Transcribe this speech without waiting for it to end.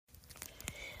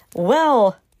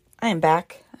Well, I am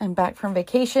back. I'm back from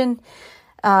vacation,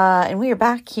 and we are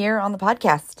back here on the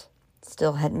podcast.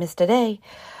 Still hadn't missed a day.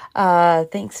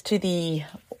 Thanks to the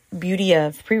beauty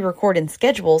of pre-recorded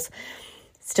schedules,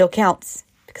 still counts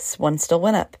because one still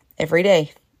went up every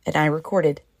day, and I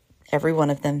recorded every one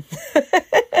of them.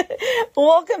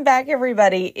 Welcome back,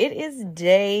 everybody. It is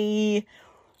day,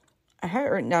 I have it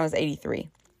written down as 83.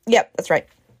 Yep, that's right.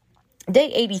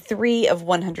 Day 83 of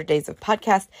 100 Days of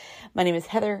Podcast. My name is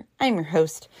Heather. I'm your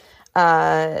host.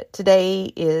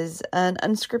 Today is an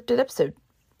unscripted episode.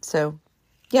 So,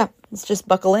 yeah, let's just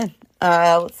buckle in.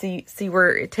 Let's see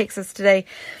where it takes us today.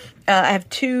 I have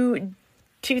two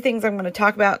things I'm going to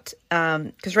talk about.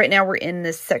 Because right now we're in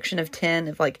this section of 10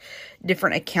 of like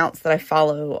different accounts that I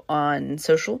follow on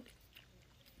social.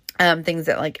 Things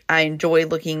that like I enjoy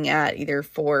looking at either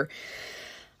for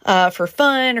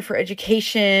fun or for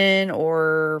education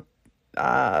or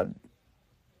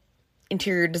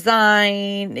interior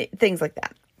design, things like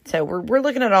that. So we're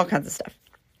looking at all kinds of stuff.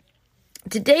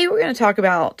 Today we're going to talk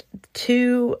about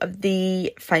two of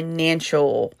the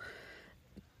financial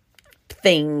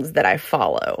things that I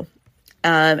follow.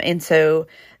 And so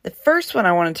the first one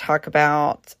I want to talk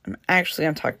about, I'm going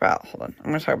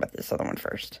to talk about this other one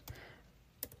first.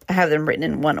 I have them written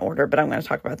in one order, but I'm going to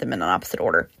talk about them in an opposite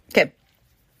order. Okay.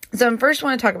 So I first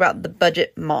want to talk about the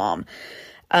Budget Mom.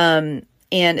 And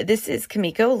this is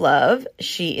Kimiko Love.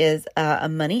 She is a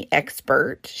money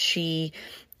expert. She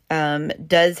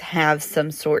does have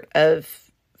some sort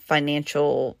of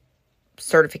financial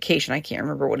certification. I can't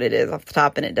remember what it is off the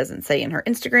top, and it doesn't say in her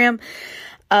Instagram.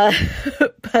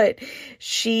 But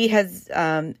she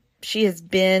has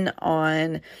been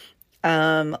on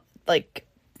like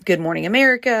Good Morning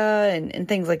America and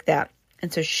things like that.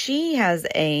 And so she has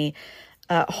a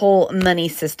whole money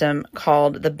system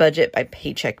called the Budget by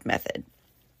Paycheck method.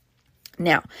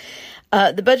 Now,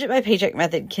 the Budget by Paycheck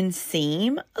method can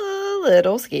seem a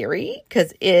little scary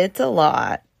because it's a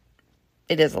lot.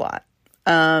 It is a lot.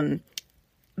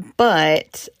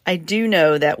 But I do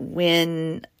know that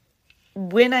when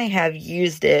I have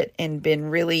used it and been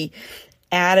really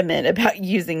adamant about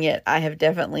using it, I have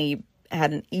definitely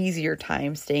had an easier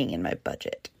time staying in my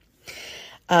budget.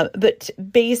 But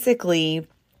basically,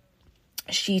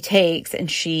 she takes and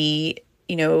she,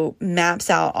 maps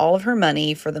out all of her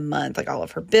money for the month, like all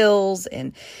of her bills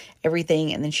and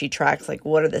everything. And then she tracks like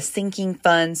what are the sinking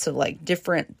funds. So like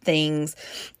different things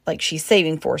like she's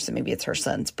saving for. So maybe it's her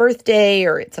son's birthday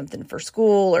or it's something for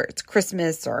school or it's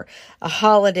Christmas or a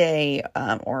holiday,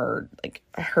 or like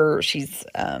she's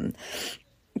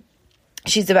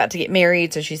about to get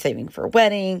married. So she's saving for a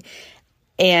wedding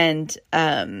and,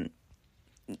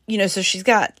 so she's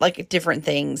got like different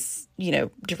things,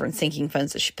 different sinking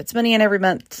funds that she puts money in every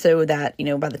month so that,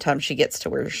 by the time she gets to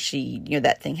where she,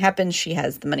 that thing happens, she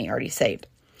has the money already saved.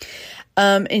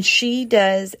 And she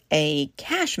does a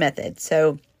cash method.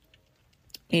 So,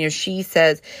 she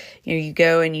says, you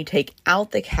go and you take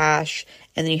out the cash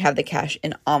and then you have the cash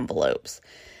in envelopes.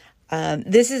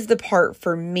 This is the part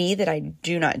for me that I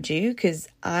do not do because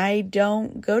I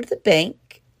don't go to the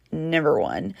bank, number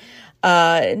one.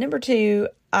 Number two,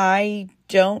 I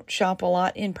don't shop a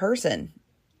lot in person.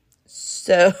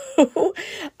 So,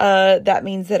 that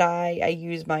means that I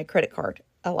use my credit card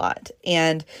a lot.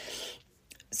 And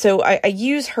so I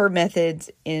use her methods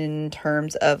in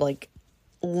terms of like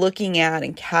looking at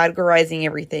and categorizing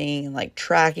everything and like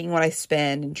tracking what I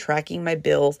spend and tracking my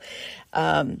bills,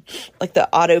 like the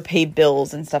auto pay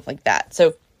bills and stuff like that.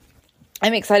 So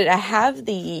I'm excited. I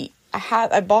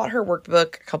bought her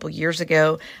workbook a couple years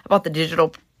ago. I bought the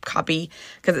digital copy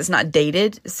because it's not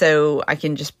dated. So I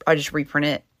just reprint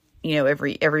it,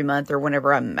 every month or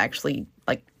whenever I'm actually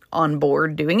like on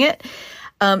board doing it.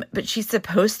 But she's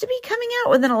supposed to be coming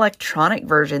out with an electronic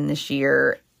version this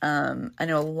year. I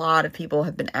know a lot of people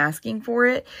have been asking for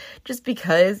it just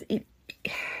because it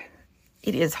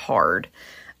is hard.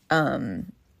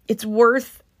 It's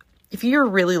worth, if you're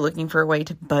really looking for a way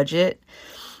to budget,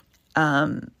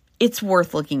 it's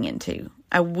worth looking into.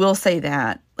 I will say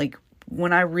that, like,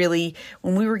 when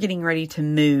we were getting ready to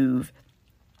move,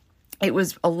 it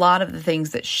was a lot of the things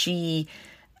that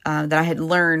that I had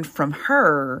learned from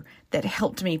her that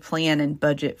helped me plan and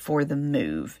budget for the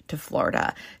move to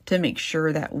Florida to make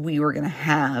sure that we were going to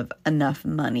have enough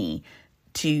money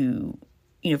to,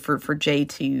 for Jay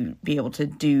to be able to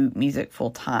do music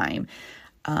full time.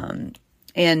 And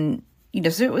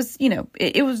so it was,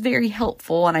 it was very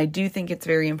helpful. And I do think it's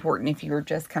very important if you're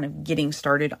just kind of getting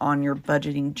started on your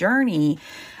budgeting journey,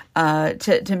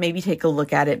 to maybe take a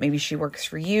look at it. Maybe she works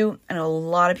for you. I know a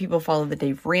lot of people follow the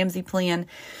Dave Ramsey plan.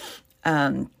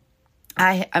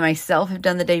 I myself have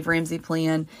done the Dave Ramsey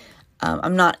plan.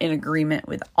 I'm not in agreement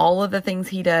with all of the things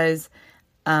he does.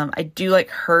 I do like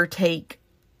her take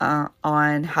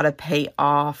on how to pay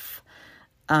off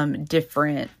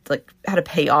different, like how to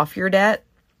pay off your debt.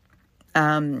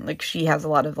 Like she has a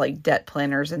lot of like debt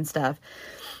planners and stuff.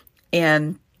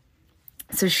 And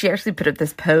so she actually put up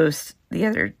this post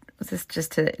was this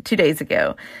just 2 days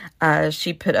ago?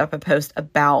 She put up a post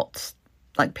about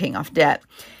like paying off debt.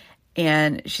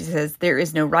 And she says, there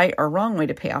is no right or wrong way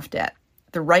to pay off debt.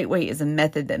 The right way is a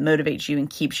method that motivates you and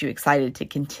keeps you excited to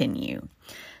continue.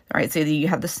 All right, so you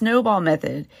have the snowball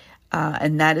method,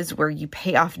 and that is where you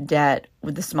pay off debt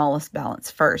with the smallest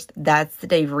balance first. That's the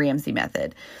Dave Ramsey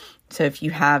method. So if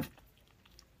you have,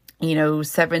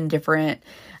 7 different,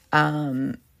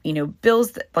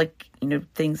 bills that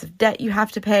things of debt you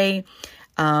have to pay,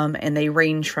 and they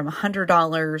range from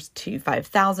 $100 to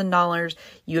 $5,000,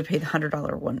 you would pay the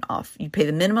 $100 one off. You pay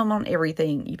the minimum on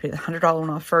everything. You pay the $100 one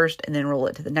off first, and then roll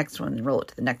it to the next one, and roll it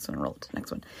to the next one, and roll it to the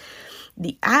next one.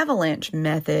 The avalanche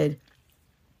method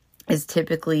is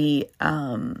typically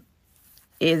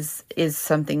is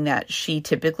something that she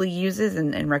typically uses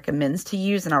and recommends to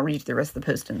use, and I'll read the rest of the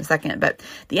post in a second. But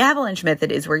the avalanche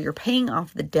method is where you're paying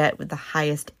off the debt with the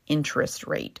highest interest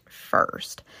rate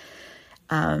first.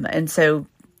 And so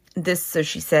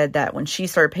she said that when she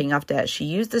started paying off debt, she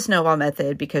used the snowball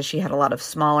method because she had a lot of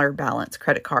smaller balance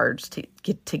credit cards to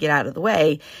get out of the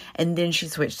way. And then she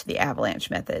switched to the avalanche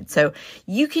method. So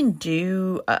you can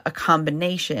do a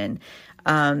combination.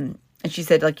 And she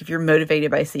said, like, if you're motivated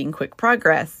by seeing quick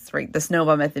progress, right, the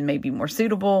snowball method may be more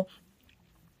suitable.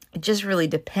 It just really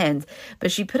depends.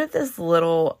 But she put up this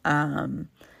little,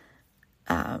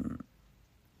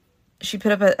 she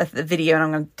put up a video, and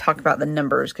I'm going to talk about the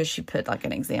numbers because she put like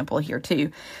an example here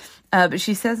too. But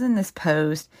she says in this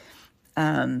post,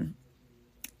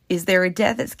 is there a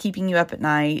debt that's keeping you up at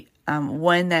night?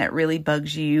 One that really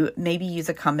bugs you? Maybe use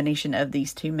a combination of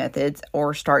these 2 methods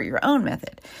or start your own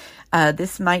method.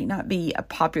 This might not be a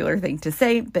popular thing to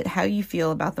say, but how you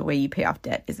feel about the way you pay off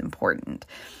debt is important.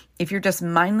 If you're just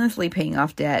mindlessly paying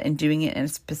off debt and doing it in a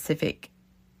specific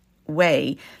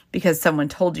way because someone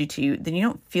told you to, then you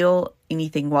don't feel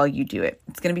anything while you do it.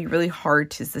 It's going to be really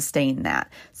hard to sustain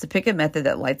that. So pick a method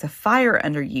that lights a fire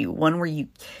under you, one where you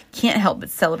can't help but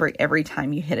celebrate every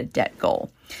time you hit a debt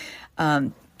goal.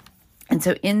 And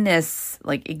so in this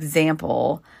like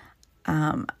example,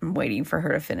 I'm waiting for her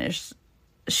to finish.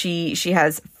 She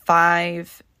has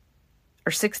 5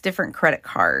 or 6 different credit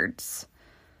cards.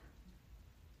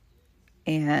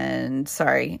 And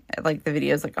sorry, like the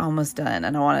video is like almost done,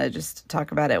 and I want to just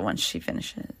talk about it once she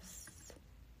finishes.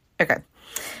 Okay.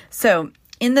 So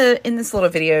in this little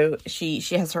video, she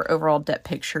has her overall debt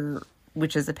picture,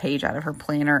 which is a page out of her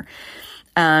planner.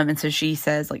 And so she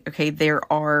says like, okay, there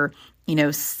are,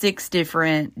 6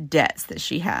 different debts that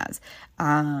she has.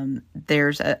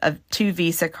 There's 2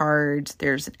 Visa cards,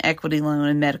 there's an equity loan,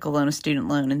 a medical loan, a student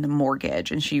loan, and the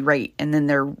mortgage, and then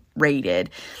they're rated.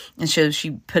 And so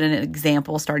she put in an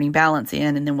example starting balance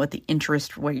in, and then what the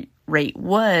interest rate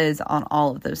was on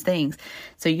all of those things.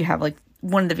 So you have like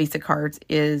one of the Visa cards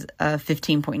is a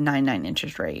 15.99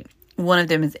 interest rate. One of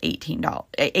them is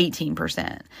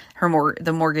 18%.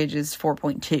 The mortgage is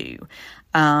 4.2.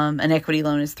 An equity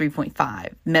loan is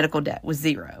 3.5. Medical debt was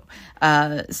 0.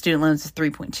 Student loans is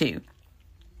 3.2.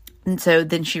 And so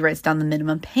then she writes down the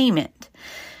minimum payment.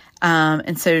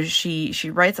 And so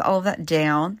she writes all of that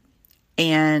down,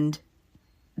 and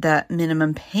that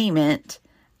minimum payment,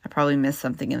 I probably missed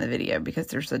something in the video because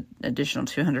there's an additional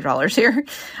 $200 here.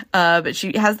 But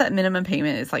she has that minimum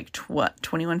payment. It's like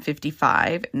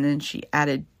 $21.55, and then she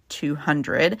added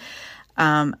 $200.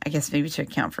 I guess maybe to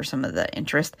account for some of the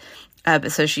interest.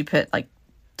 But so she put like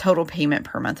total payment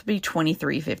per month would be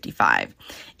 $23.55.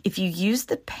 If you use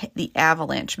the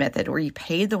avalanche method, where you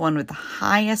pay the one with the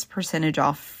highest percentage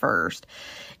off first,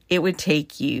 it would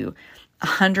take you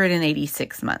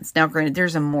 186 months. Now, granted,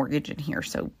 there's a mortgage in here,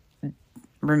 so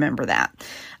remember that.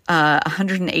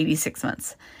 186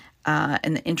 months.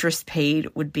 And the interest paid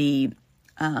would be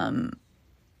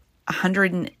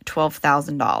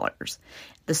 $112,000.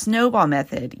 The snowball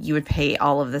method, you would pay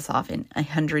all of this off in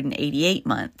 188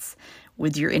 months,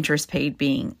 with your interest paid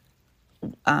being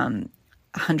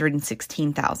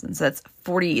 $116,000. So that's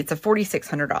it's a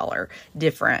 $4,600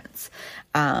 difference.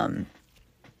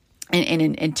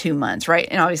 In 2 months, right?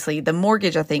 And obviously the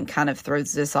mortgage, I think, kind of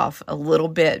throws this off a little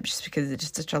bit just because it's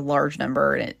just such a large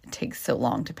number and it takes so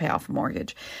long to pay off a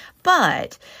mortgage.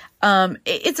 But I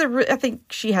think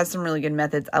she has some really good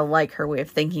methods. I like her way of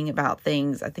thinking about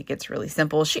things. I think it's really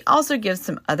simple. She also gives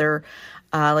some other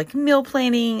like meal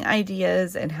planning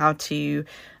ideas and how to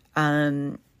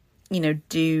do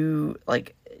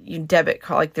like debit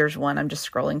card. Like there's one, I'm just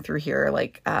scrolling through here,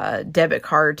 like debit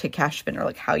card to cash spender,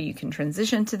 like how you can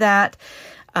transition to that.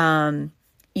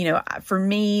 For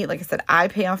me, like I said,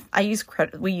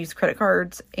 we use credit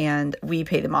cards and we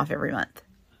pay them off every month.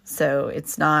 So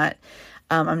it's not,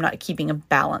 I'm not keeping a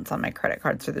balance on my credit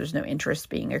card. So there's no interest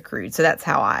being accrued. So that's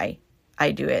how I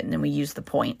do it. And then we use the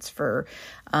points for,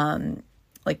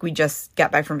 like we just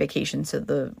got back from vacation. So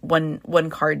the one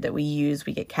card that we use,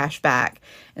 we get cash back.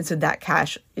 And so that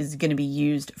cash is going to be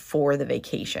used for the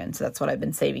vacation. So that's what I've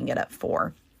been saving it up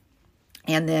for.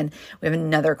 And then we have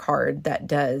another card that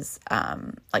does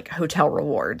like hotel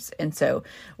rewards. And so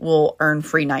we'll earn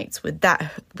free nights with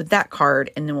that card.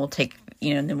 And then we'll take,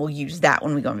 and then we'll use that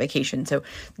when we go on vacation. So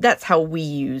that's how we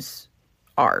use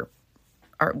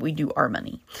we do our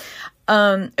money.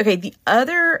 Okay. The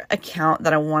other account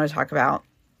that I want to talk about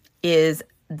is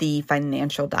the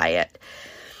Financial Diet.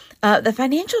 The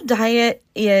Financial Diet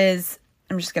is,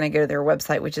 I'm just going to go to their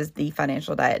website, which is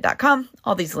thefinancialdiet.com.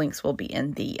 All these links will be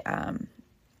in the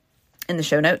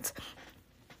show notes.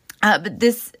 But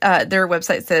this, their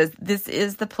website says, this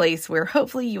is the place where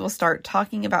hopefully you will start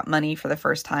talking about money for the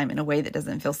first time in a way that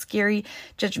doesn't feel scary,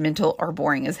 judgmental, or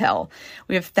boring as hell.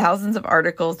 We have thousands of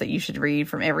articles that you should read,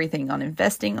 from everything on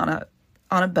investing on a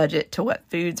budget to what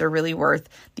foods are really worth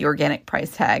the organic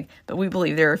price tag. But we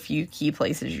believe there are a few key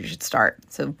places you should start.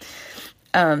 So,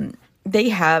 they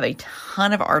have a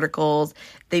ton of articles.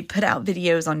 They put out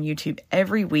videos on YouTube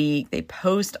every week. They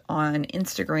post on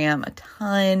Instagram a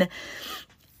ton.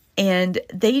 And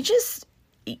they just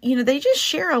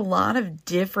share a lot of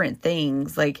different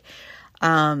things. Like,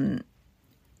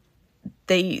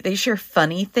 they share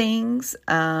funny things.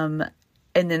 And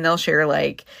then they'll share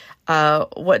like,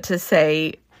 what to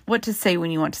say when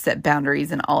you want to set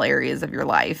boundaries in all areas of your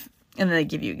life. And then they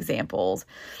give you examples.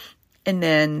 And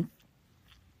then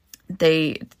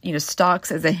they,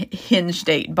 stocks as a hinge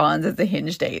date, bonds as a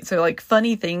hinge date. So like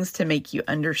funny things to make you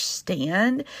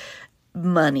understand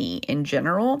money in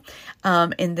general.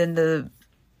 And then the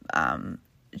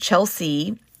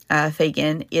Chelsea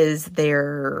Fagan is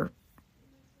their,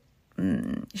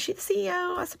 is she the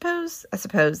CEO? I suppose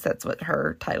that's what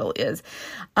her title is.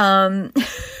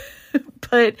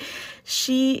 But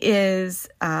she is,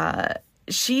 to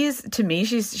me,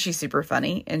 she's super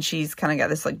funny, and she's kind of got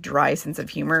this like dry sense of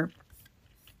humor.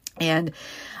 And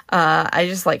I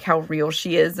just like how real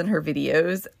she is in her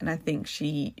videos. And I think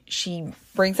she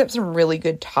brings up some really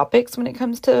good topics when it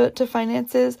comes to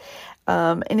finances.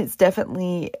 And it's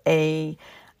definitely an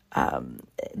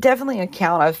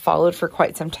account I've followed for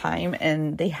quite some time.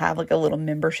 And they have like a little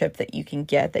membership that you can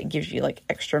get that gives you like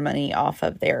extra money off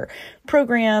of their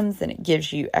programs. And it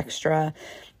gives you extra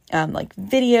like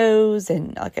videos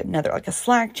and like a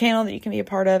Slack channel that you can be a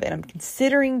part of. And I'm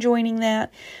considering joining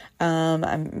that.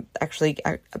 I'm actually,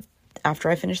 after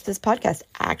I finish this podcast,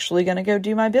 actually going to go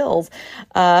do my bills.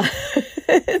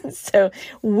 So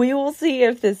we will see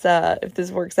if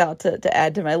this works out to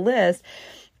add to my list.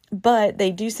 But they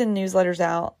do send newsletters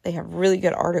out. They have really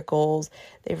good articles.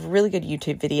 They have really good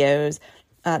YouTube videos.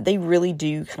 They really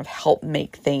do kind of help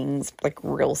make things like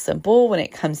real simple when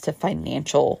it comes to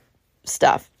financial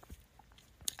stuff.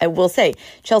 I will say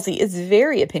Chelsea is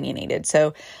very opinionated.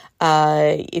 So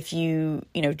if you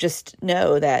just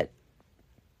know that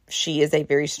she is a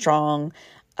very strong,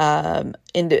 a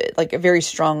very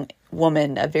strong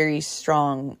woman, a very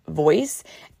strong voice.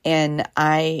 And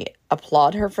I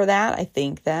applaud her for that. I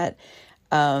think that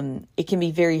it can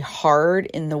be very hard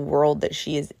in the world that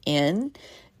she is in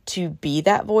to be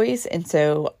that voice. And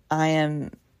so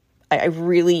I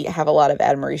really have a lot of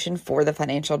admiration for the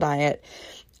Financial Diet,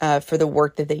 for the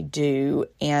work that they do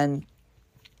and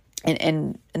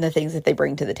the things that they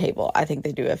bring to the table. I think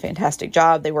they do a fantastic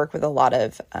job. They work with a lot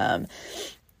of,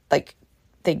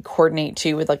 they coordinate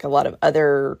too with like a lot of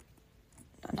other,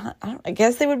 I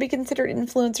guess they would be considered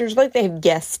influencers. Like they have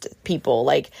guest people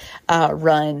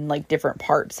run like different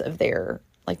parts of their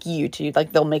like YouTube.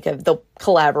 Like they'll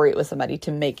collaborate with somebody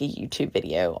to make a YouTube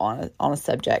video on a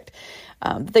subject.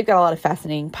 But they've got a lot of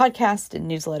fascinating podcasts and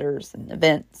newsletters and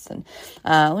events. And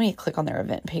let me click on their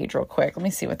event page real quick. Let me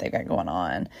see what they've got going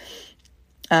on.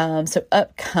 So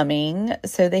upcoming,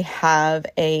 so they have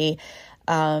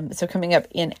so coming up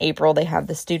in April, they have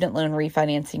the Student Loan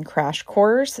Refinancing Crash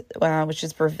Course, which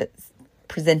is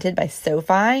presented by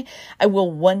SoFi. I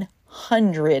will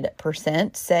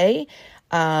 100% say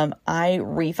I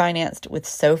refinanced with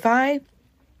SoFi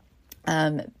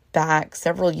back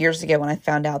several years ago when I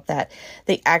found out that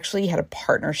they actually had a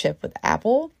partnership with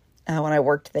Apple when I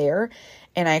worked there.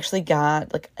 And I actually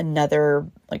got like another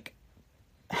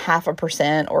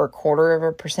 0.5% or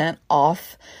 0.25%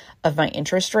 off of my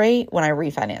interest rate when I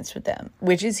refinance with them,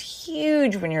 which is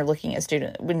huge when you're looking at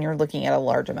a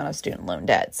large amount of student loan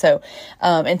debt. So,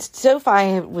 and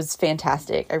SoFi was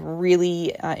fantastic. I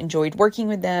really enjoyed working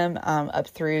with them, up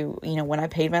through, when I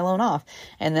paid my loan off.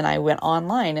 And then I went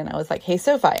online and I was like, hey,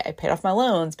 SoFi, I paid off my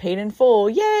loans, paid in full.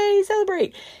 Yay,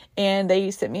 celebrate. And they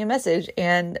sent me a message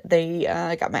and they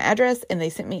got my address and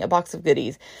they sent me a box of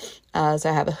goodies. So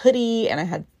I have a hoodie and I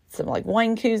had some like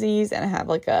wine koozies and I have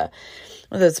like one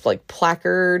of those like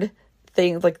placard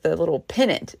things, like the little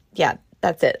pennant. Yeah,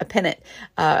 that's it. A pennant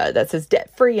that says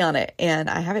debt free on it. And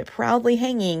I have it proudly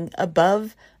hanging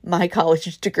above my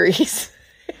college degrees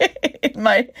in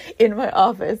my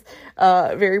office,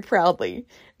 very proudly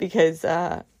because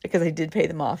I did pay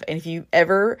them off. And if you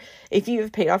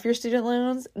have paid off your student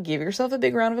loans, give yourself a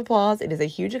big round of applause. It is a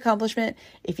huge accomplishment.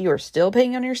 If you are still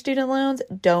paying on your student loans,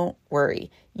 don't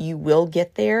worry. You will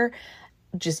get there.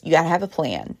 Just, you gotta have a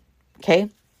plan. Okay.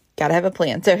 Gotta have a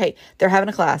plan. So, hey, they're having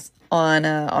a class on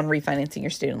refinancing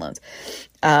your student loans,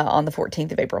 on the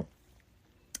 14th of April.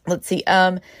 Let's see.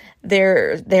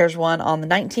 There's one on the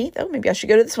 19th. Oh, maybe I should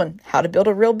go to this one. How to build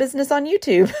a real business on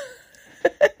YouTube.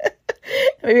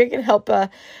 Maybe I can help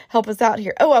us out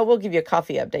here. Oh, I will give you a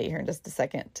coffee update here in just a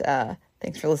second.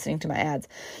 Thanks for listening to my ads.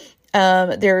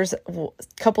 There's a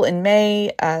couple in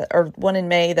May, or one in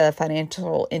May, the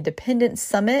Financial Independence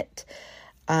Summit.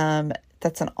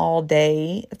 That's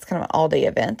it's kind of an all-day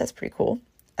event. That's pretty cool.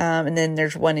 And then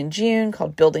there's one in June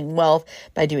called Building Wealth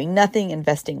by Doing Nothing,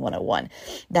 Investing 101.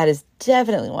 That is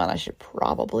definitely one I should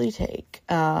probably take.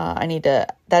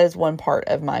 That is one part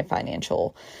of my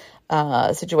financial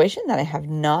situation that I have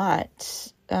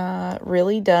not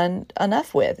really done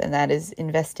enough with, and that is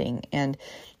investing and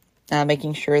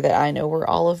making sure that I know where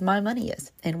all of my money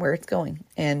is and where it's going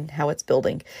and how it's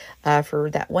building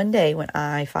for that one day when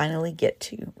I finally get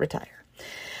to retire.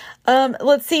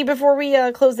 Let's see, before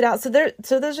we close it out. So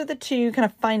those are the two kind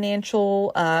of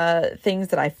financial things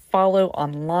that I follow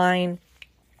online.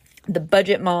 The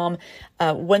Budget Mom.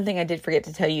 One thing I did forget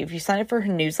to tell you, if you sign up for her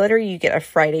newsletter, you get a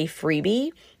Friday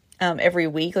freebie every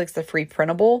week, like it's a free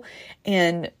printable.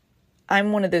 And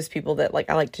I'm one of those people that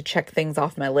I like to check things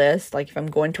off my list. Like if I'm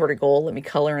going toward a goal, let me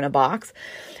color in a box.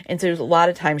 And so there's a lot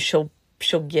of times she'll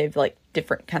give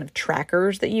different kind of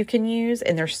trackers that you can use,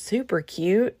 and they're super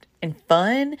cute and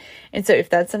fun. And so if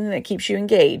that's something that keeps you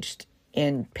engaged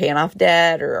in paying off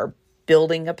debt or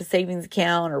building up a savings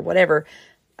account or whatever,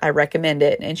 I recommend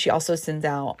it. And she also sends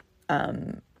out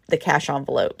the cash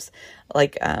envelopes,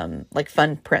 like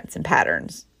fun prints and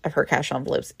patterns of her cash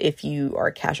envelopes if you are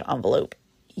a cash envelope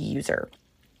user.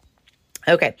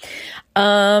 Okay.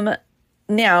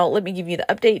 Now let me give you the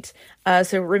update.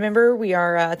 So remember, we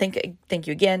are, thank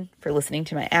you again for listening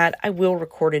to my ad. I will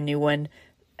record a new one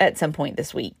at some point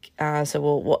this week. So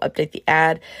we'll update the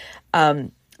ad.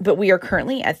 But we are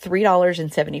currently at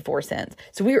 $3.74.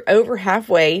 So we are over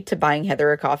halfway to buying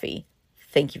Heather a coffee.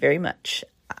 Thank you very much.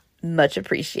 Much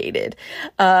appreciated.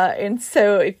 And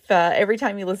so if every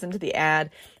time you listen to the ad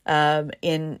at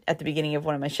the beginning of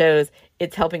one of my shows,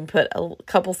 it's helping put a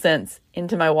couple cents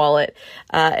into my wallet.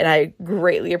 And I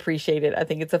greatly appreciate it. I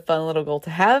think it's a fun little goal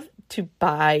to have, to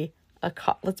buy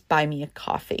let's buy me a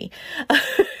coffee.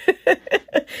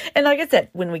 And like I said,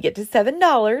 when we get to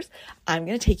 $7, I'm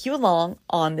going to take you along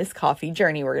on this coffee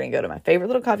journey. We're going to go to my favorite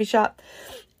little coffee shop,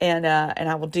 and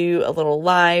I will do a little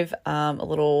live,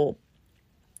 what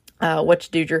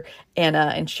you do,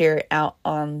 and share it out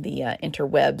on the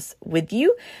interwebs with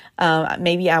you.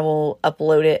 Maybe I will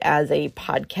upload it as a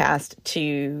podcast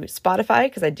to Spotify,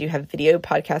 because I do have video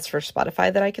podcasts for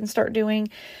Spotify that I can start doing.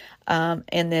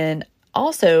 And then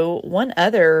also one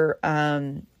other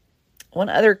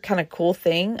kind of cool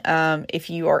thing, if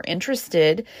you are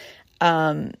interested,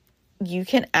 you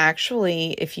can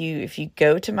actually, if you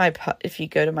go to my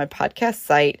podcast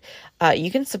site,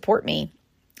 you can support me.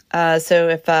 So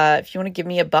if you want to give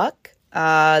me $1,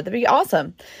 that'd be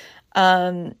awesome.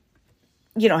 You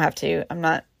don't have to. I'm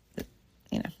not,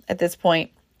 at this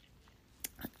point,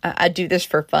 I do this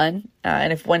for fun.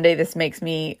 And if one day this makes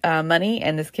me money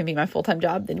and this can be my full-time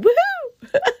job, then woohoo!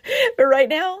 But right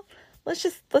now, let's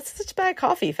just buy a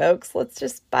coffee, folks. Let's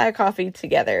just buy a coffee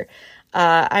together.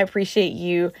 I appreciate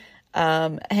you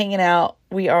hanging out.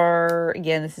 We are,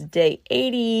 again, this is day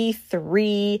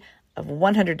 83 of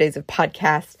 100 days of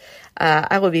podcast.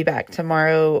 I will be back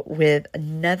tomorrow with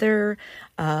another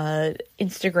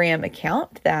Instagram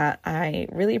account that I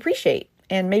really appreciate.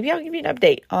 And maybe I'll give you an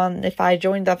update on if I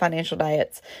joined the Financial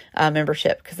Diets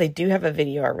membership, because they do have a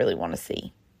video I really want to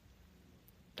see.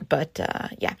 But,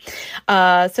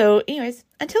 yeah. So anyways,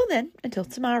 until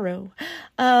tomorrow,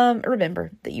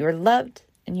 remember that you are loved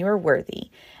and you are worthy,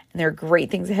 and there are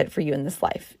great things ahead for you in this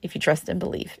life if you trust and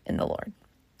believe in the Lord.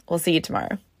 We'll see you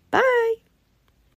tomorrow. Bye.